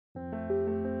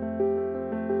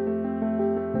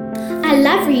I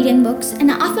love reading books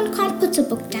and I often can't put a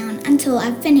book down until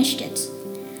I've finished it.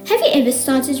 Have you ever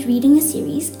started reading a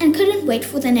series and couldn't wait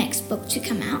for the next book to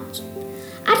come out?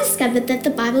 I discovered that the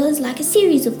Bible is like a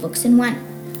series of books in one,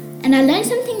 and I learned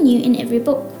something new in every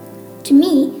book. To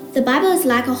me, the Bible is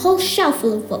like a whole shelf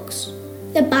full of books.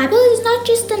 The Bible is not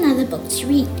just another book to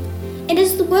read. It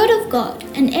is the Word of God,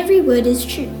 and every word is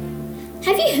true.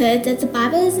 Have you heard that the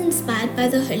Bible is inspired by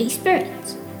the Holy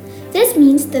Spirit? This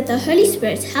means that the Holy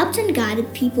Spirit helped and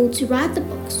guided people to write the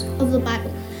books of the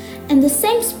Bible, and the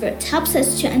same Spirit helps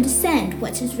us to understand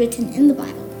what is written in the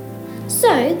Bible.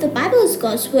 So, the Bible is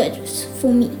God's Word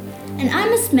for me, and I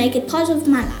must make it part of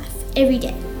my life every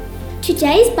day.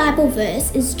 Today's Bible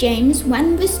verse is James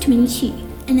 1 verse 22,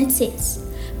 and it says,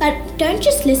 "But don't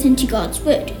just listen to God's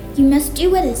Word, you must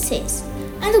do what it says,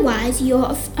 otherwise you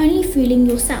are only fooling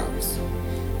yourselves."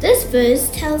 This verse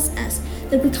tells us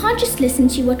that we can't just listen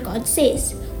to what God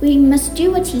says, we must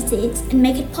do what He says and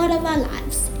make it part of our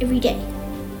lives every day.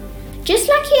 Just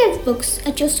like you have books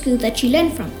at your school that you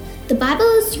learn from, the Bible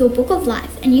is your book of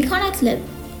life and you cannot live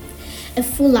a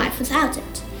full life without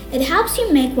it. It helps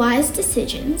you make wise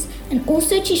decisions and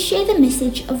also to share the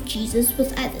message of Jesus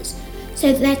with others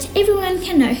so that everyone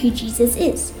can know who Jesus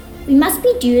is. We must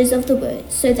be doers of the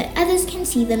word so that others can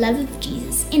see the love of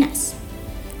Jesus in us.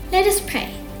 Let us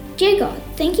pray. Dear God,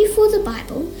 thank you for the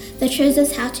Bible that shows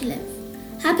us how to live.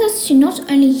 Help us to not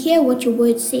only hear what your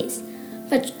word says,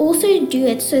 but also do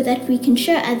it so that we can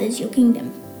show others your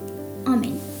kingdom.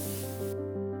 Amen.